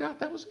I walked out.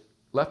 That was it.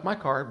 Left my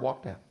car and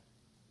walked out.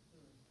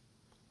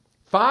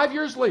 5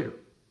 years later,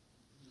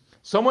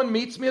 someone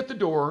meets me at the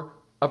door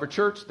of a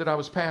church that I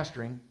was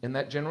pastoring in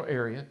that general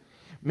area.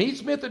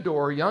 Meets me at the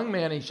door, a young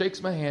man, he shakes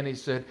my hand, he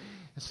said,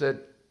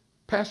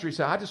 Pastor, he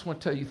said, I just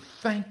want to tell you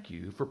thank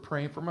you for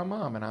praying for my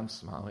mom. And I'm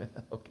smiling.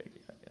 Okay.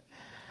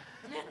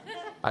 Yeah.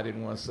 I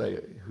didn't want to say,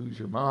 who's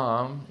your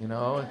mom,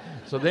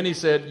 So then he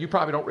said, you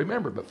probably don't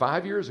remember, but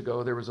 5 years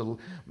ago,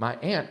 my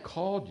aunt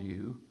called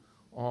you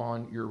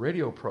on your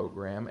radio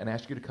program and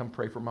asked you to come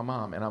pray for my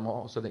mom. And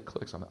all of a sudden it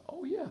clicks. I'm like,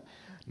 oh yeah.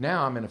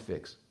 Now I'm in a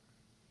fix.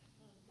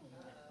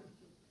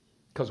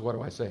 Because what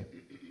do I say?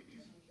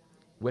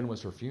 When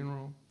was her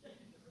funeral?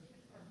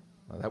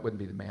 Well, that wouldn't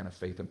be the man of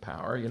faith and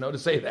power, to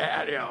say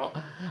that,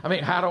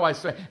 how do I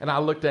say? And I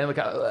looked at him,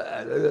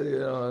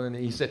 and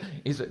he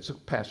said, so,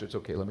 Pastor, it's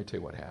okay. Let me tell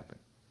you what happened.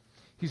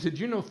 He said,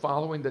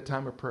 following the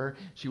time of prayer,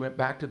 she went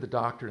back to the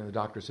doctor, and the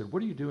doctor said,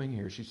 what are you doing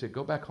here? She said,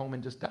 go back home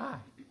and just die.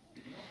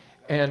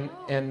 And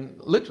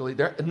literally,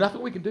 there's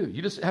nothing we can do.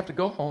 You just have to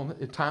go home.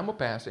 Time will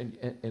pass, and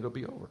it'll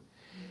be over.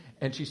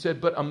 And she said,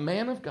 but a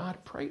man of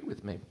God prayed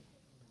with me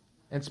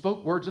and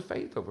spoke words of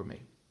faith over me.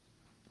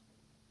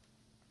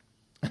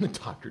 And the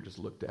doctor just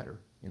looked at her,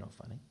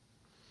 funny.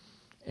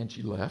 And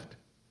she left.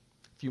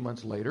 A few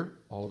months later,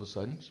 all of a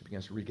sudden, she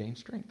begins to regain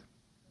strength.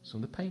 So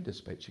the pain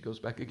dissipates. She goes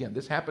back again.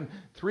 This happened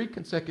 3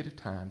 consecutive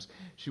times.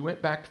 She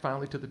went back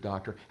finally to the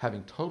doctor,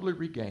 having totally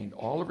regained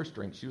all of her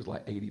strength. She was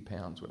like 80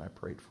 pounds when I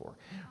prayed for her.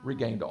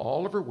 Regained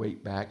all of her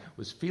weight back,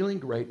 was feeling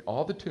great.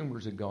 All the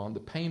tumors had gone. The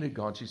pain had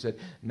gone. She said,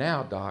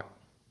 now, doc,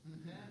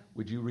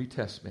 would you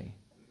retest me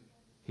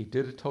He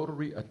did a total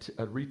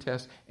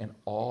retest, and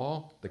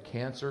all the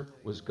cancer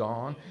was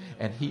gone.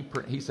 And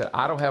he said,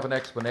 I don't have an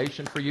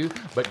explanation for you,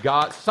 but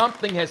God,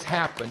 something has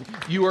happened.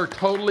 You are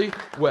totally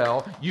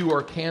well. You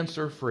are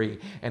cancer-free.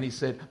 And he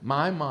said,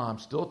 my mom,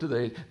 still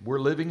today, we're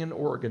living in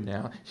Oregon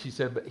now. She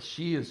said, but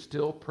she is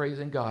still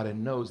praising God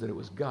and knows that it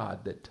was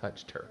God that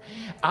touched her.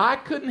 I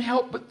couldn't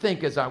help but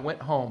think as I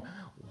went home,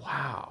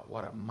 wow,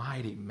 what a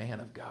mighty man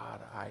of God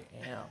I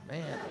am,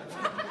 man.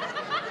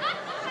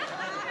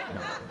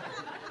 No.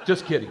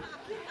 Just kidding.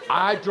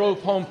 I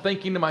drove home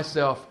thinking to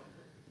myself,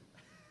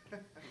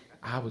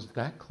 I was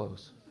that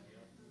close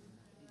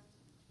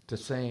to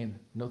saying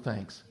no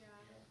thanks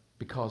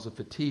because of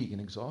fatigue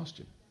and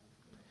exhaustion.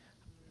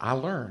 I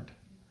learned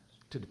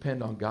to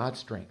depend on God's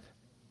strength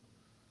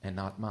and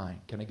not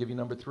mine. Can I give you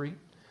number 3?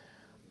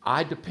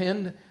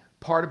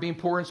 Part of being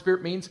poor in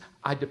spirit means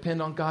I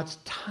depend on God's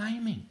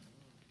timing,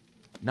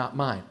 not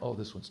mine. Oh,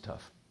 this one's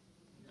tough.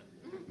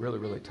 Really,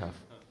 really tough.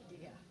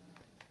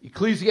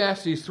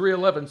 Ecclesiastes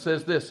 3:11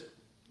 says this.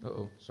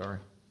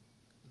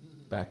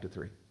 Back to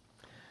 3.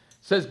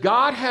 Says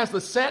God has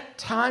the set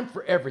time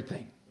for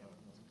everything.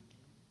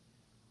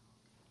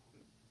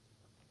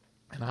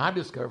 And I've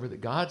discovered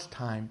that God's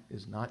time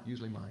is not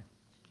usually mine.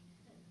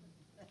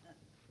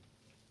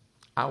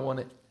 I want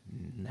it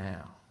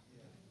now.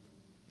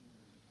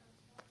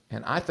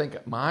 And I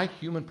think my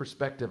human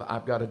perspective,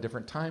 I've got a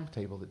different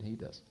timetable than he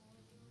does.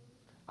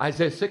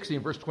 Isaiah 60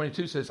 verse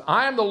 22 says,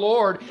 I am the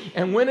Lord,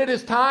 and when it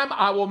is time,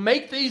 I will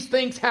make these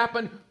things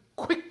happen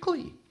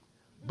quickly.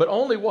 But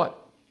only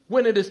what?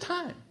 When it is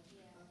time.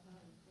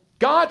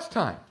 God's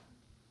time.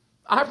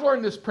 I've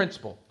learned this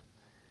principle.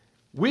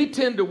 We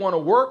tend to want to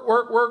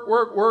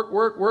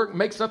work,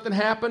 make something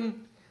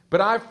happen.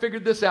 But I've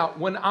figured this out.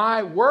 When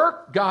I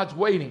work, God's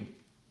waiting.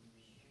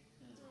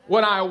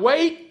 When I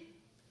wait,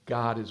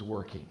 God is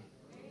working.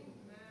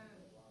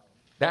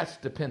 That's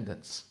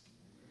dependence.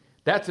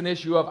 That's an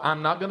issue of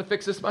I'm not going to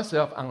fix this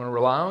myself. I'm going to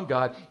rely on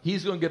God.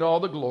 He's going to get all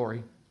the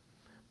glory.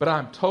 But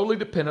I'm totally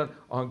dependent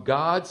on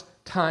God's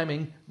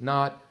timing,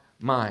 not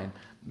mine.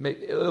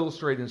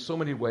 Illustrated in so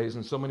many ways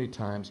and so many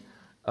times.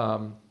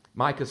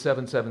 Micah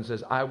 7:7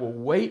 says, I will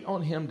wait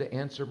on him to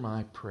answer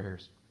my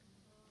prayers.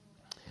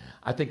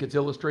 I think it's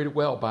illustrated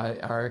well by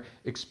our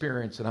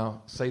experience. And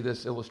I'll say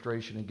this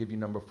illustration and give you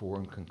number 4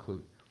 and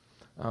conclude.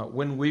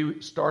 When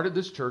we started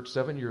this church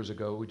 7 years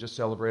ago, we just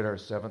celebrated our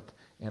 7th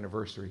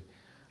anniversary.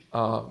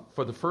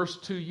 For the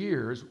first 2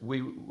 years,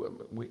 we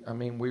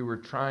were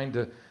trying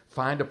to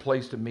find a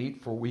place to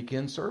meet for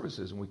weekend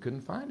services, and we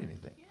couldn't find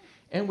anything.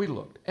 And we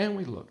looked, and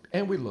we looked,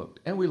 and we looked,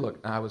 and we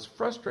looked. I was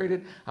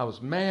frustrated. I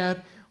was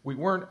mad. We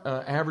weren't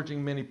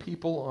averaging many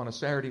people on a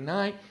Saturday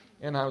night,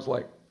 and I was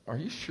like, are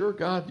you sure,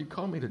 God, you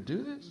called me to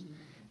do this?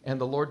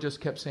 And the Lord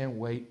just kept saying,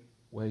 wait,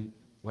 wait,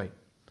 wait.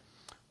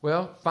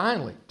 Well,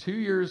 finally, 2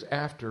 years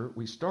after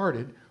we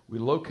started, we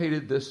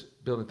located this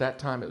building. At that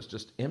time, it was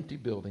just empty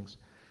buildings.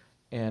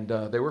 And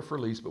they were for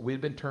lease, but we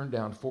had been turned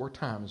down 4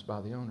 times by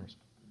the owners.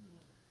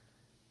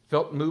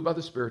 Felt moved by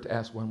the Spirit to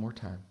ask one more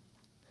time.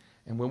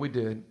 And when we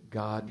did,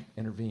 God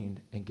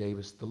intervened and gave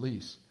us the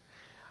lease.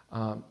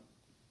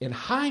 In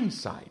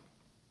hindsight,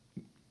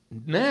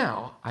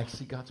 now I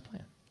see God's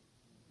plan.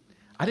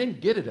 I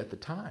didn't get it at the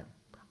time.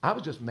 I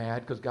was just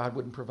mad because God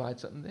wouldn't provide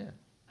something then.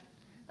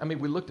 I mean,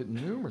 we looked at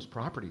numerous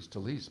properties to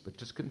lease, but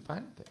just couldn't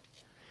find anything.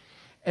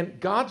 And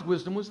God's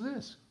wisdom was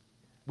this.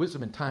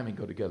 Wisdom and timing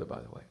go together,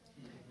 by the way.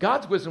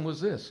 God's wisdom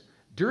was this.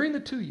 During the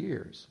 2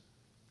 years,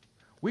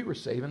 we were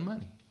saving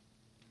money.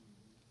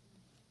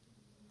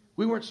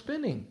 We weren't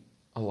spending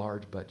a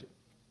large budget,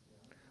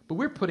 but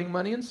we're putting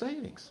money in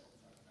savings.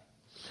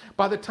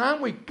 By the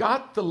time we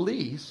got the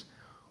lease,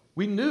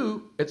 we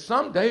knew at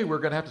some day we're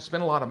going to have to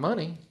spend a lot of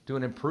money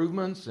doing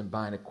improvements and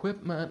buying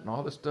equipment and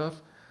all this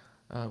stuff.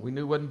 We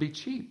knew it wouldn't be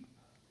cheap.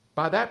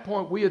 By that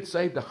point, we had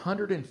saved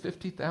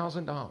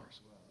 $150,000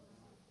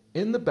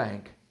 in the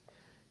bank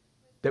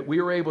that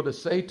we were able to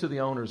say to the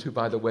owners, who,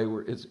 by the way,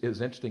 is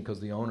interesting because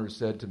the owners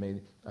said to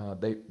me,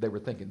 they were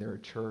thinking they're a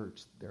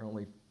church. They're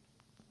only,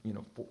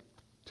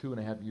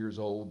 2.5 years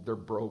old. They're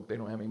broke. They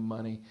don't have any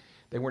money.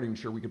 They weren't even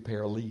sure we could pay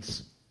our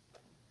lease.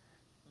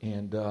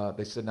 And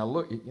they said, now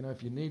look,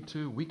 if you need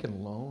to, we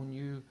can loan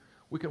you.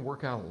 We can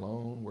work out a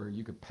loan where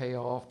you could pay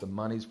off the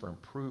monies for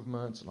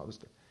improvements and all this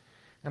stuff.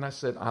 And I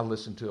said, I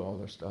listened to all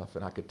their stuff,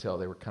 and I could tell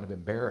they were kind of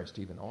embarrassed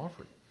to even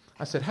offer it.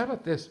 I said, how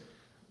about this?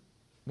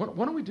 Why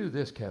don't we do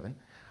this, Kevin?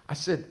 I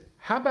said,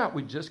 how about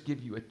we just give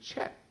you a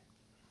check?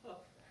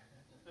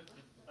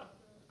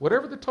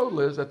 Whatever the total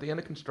is at the end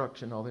of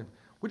construction, we'll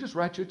just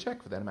write you a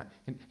check for that amount.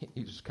 And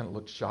he just kind of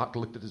looked shocked,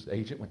 looked at his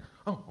agent, went,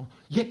 oh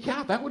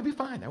yeah, that would be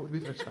fine. That would be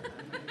fine.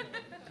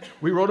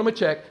 We wrote him a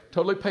check,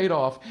 totally paid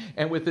off,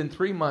 and within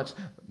 3 months,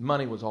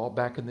 money was all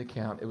back in the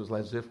account. It was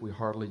as if we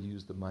hardly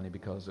used the money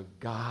because of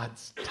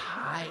God's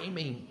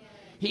timing.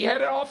 He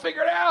had it all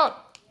figured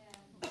out.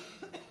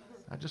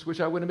 I just wish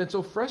I wouldn't have been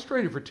so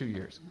frustrated for 2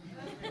 years.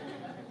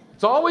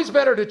 It's always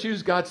better to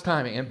choose God's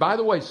timing. And by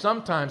the way,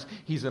 sometimes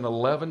he's an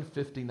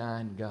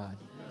 11:59 God.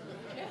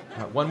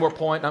 One more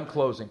point, I'm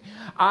closing.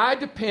 I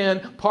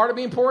depend, part of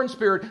being poor in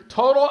spirit,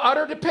 total,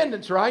 utter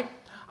dependence, right?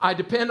 I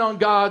depend on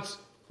God's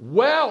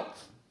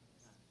wealth,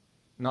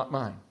 not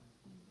mine.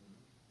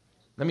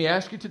 Let me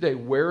ask you today,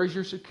 where is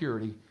your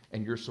security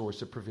and your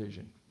source of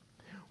provision?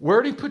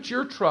 Where do you put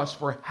your trust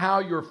for how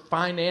your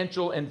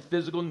financial and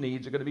physical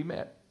needs are going to be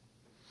met?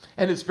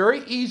 And it's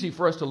very easy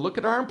for us to look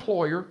at our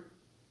employer,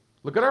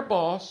 look at our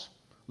boss,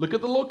 look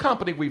at the little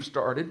company we've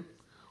started,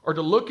 or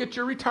to look at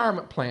your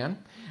retirement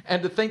plan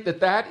and to think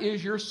that that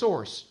is your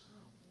source.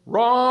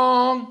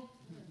 Wrong.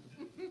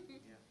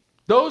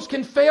 Those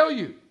can fail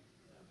you.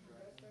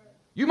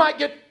 You might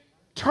get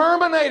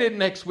terminated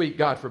next week,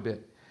 God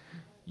forbid.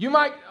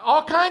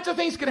 All kinds of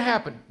things can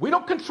happen. We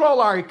don't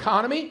control our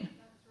economy,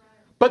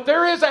 but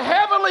there is a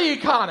heavenly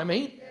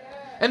economy.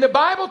 And the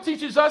Bible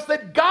teaches us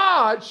that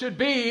God should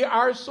be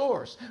our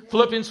source.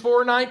 Philippians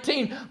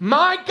 4:19,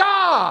 my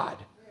God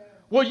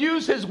will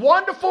use his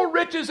wonderful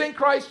riches in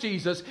Christ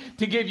Jesus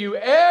to give you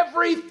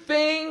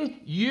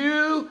everything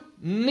you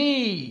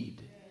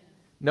need.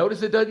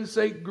 Notice it doesn't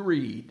say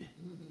greed,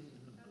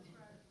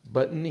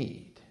 but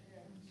need.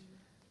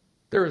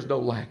 There is no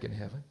lack in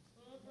heaven.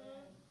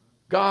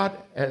 God,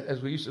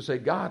 as we used to say,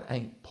 God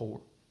ain't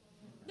poor.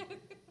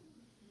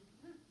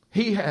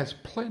 He has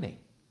plenty.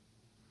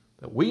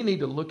 But we need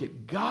to look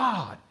at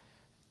God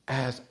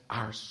as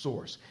our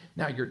source.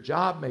 Now, your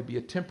job may be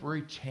a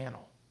temporary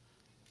channel.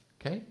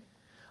 Okay?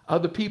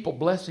 Other people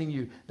blessing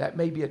you, that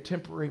may be a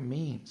temporary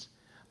means.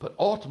 But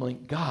ultimately,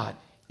 God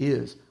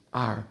is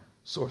our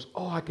source.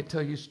 Oh, I could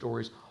tell you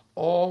stories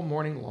all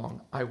morning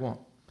long. I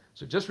won't.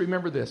 So just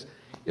remember this.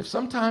 If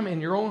sometime in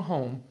your own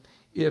home,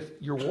 if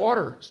your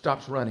water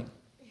stops running,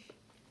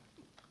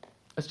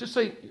 let's just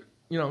say,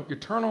 you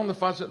turn on the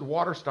faucet, the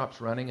water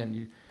stops running, and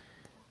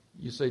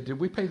you say, did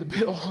we pay the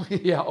bill?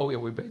 Yeah,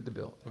 we paid the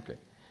bill. Okay.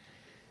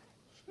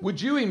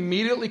 Would you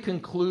immediately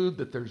conclude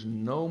that there's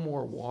no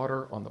more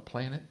water on the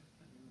planet?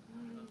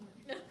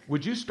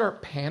 Would you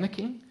start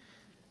panicking,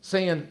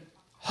 saying,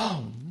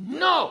 oh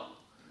no,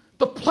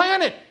 the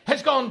planet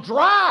has gone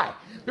dry.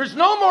 There's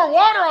no more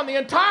water on the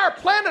entire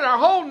planet, our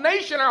whole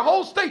nation, our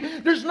whole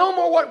state. There's no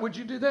more water. Would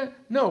you do that?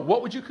 No.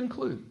 What would you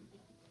conclude?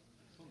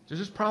 There's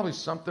just probably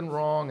something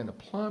wrong in the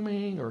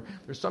plumbing, or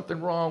there's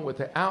something wrong with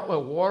the outlet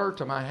of water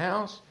to my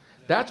house.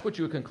 That's what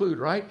you would conclude,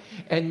 right?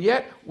 And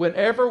yet,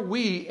 whenever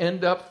we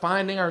end up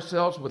finding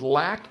ourselves with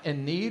lack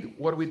and need,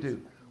 what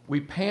do? We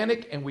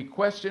panic and we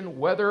question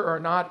whether or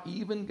not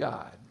even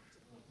God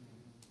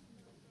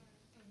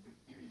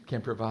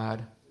can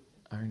provide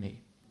our need.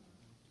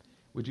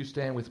 Would you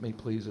stand with me,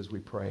 please, as we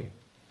pray?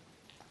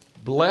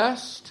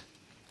 Blessed,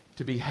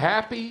 to be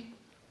happy,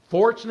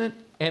 fortunate,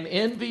 and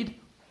envied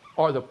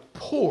are the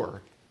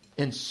poor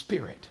in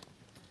spirit.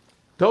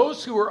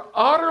 Those who are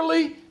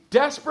utterly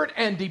desperate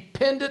and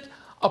dependent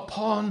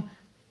upon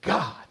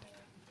God.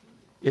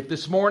 If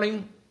this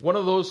morning, one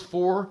of those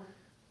 4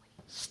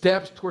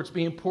 steps towards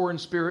being poor in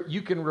spirit,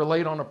 you can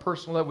relate on a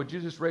personal level. Would you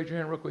just raise your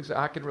hand real quick and say,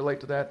 I can relate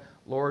to that?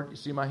 Lord, you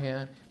see my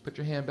hand? Put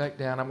your hand back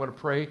down. I'm going to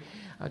pray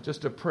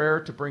just a prayer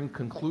to bring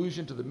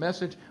conclusion to the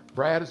message.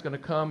 Brad is going to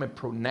come and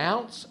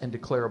pronounce and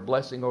declare a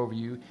blessing over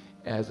you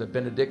as a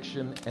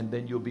benediction, and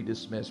then you'll be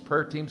dismissed.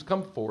 Prayer teams,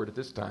 come forward at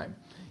this time.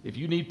 If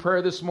you need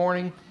prayer this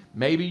morning,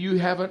 maybe you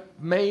haven't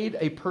made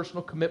a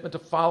personal commitment to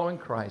following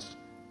Christ,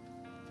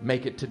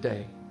 make it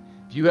today.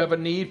 If you have a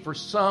need for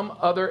some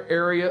other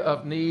area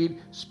of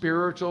need,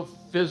 spiritual,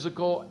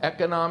 physical,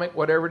 economic,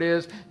 whatever it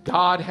is,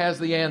 God has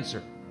the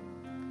answer.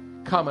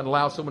 Come and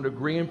allow someone to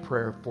agree in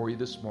prayer for you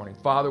this morning.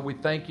 Father, we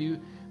thank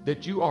you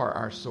that you are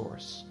our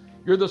source.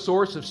 You're the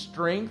source of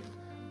strength,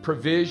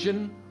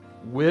 provision,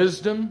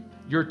 wisdom.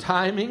 Your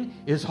timing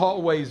is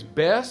always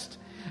best.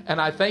 And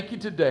I thank you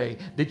today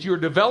that you're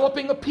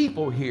developing a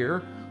people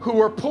here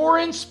who are poor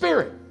in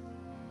spirit.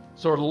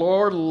 So,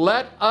 Lord,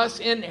 let us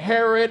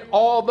inherit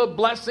all the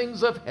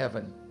blessings of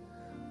heaven.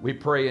 We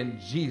pray in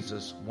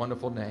Jesus'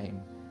 wonderful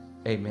name.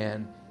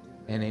 Amen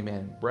and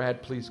amen.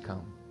 Brad, please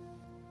come.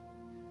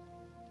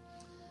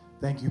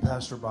 Thank you,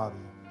 Pastor Bobby.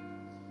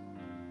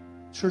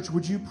 Church,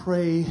 would you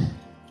pray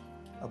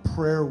a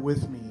prayer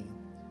with me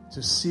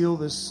to seal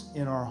this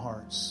in our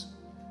hearts?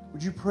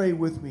 Would you pray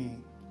with me?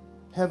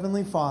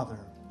 Heavenly Father,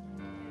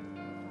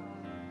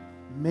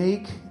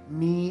 make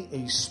me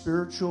a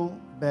spiritual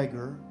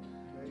beggar,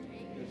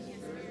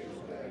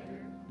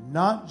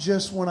 not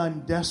just when I'm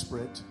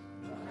desperate,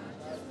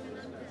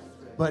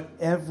 but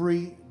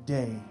every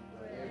day.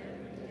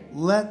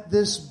 Let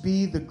this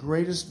be the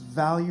greatest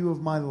value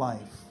of my life,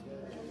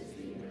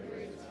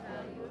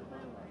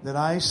 that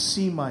I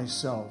see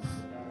myself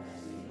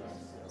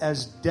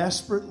as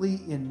desperately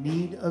in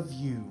need of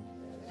you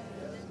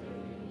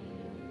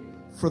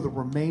for the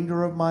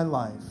remainder of my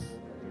life.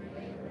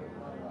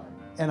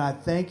 And I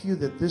thank you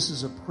that this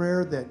is a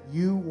prayer that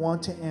you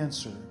want to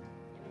answer.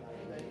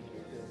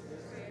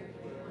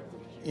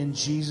 In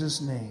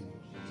Jesus' name.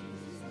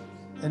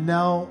 And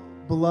now,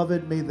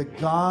 beloved, may the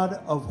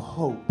God of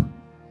hope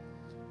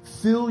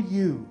fill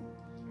you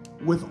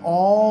with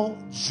all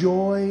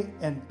joy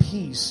and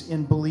peace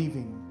in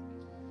believing,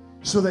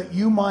 so that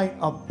you might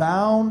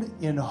abound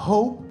in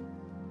hope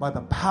by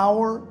the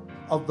power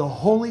of the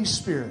Holy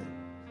Spirit,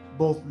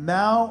 both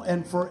now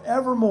and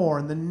forevermore,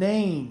 in the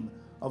name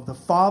of the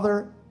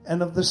Father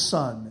and of the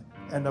Son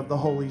and of the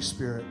Holy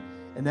Spirit.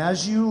 And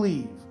as you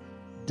leave,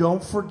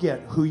 don't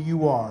forget who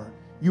you are.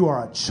 You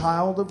are a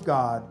child of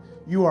God.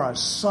 You are a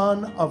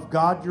son of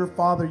God your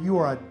Father. You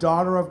are a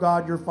daughter of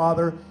God your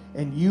Father.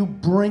 And you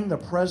bring the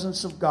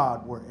presence of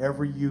God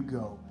wherever you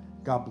go.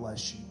 God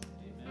bless you.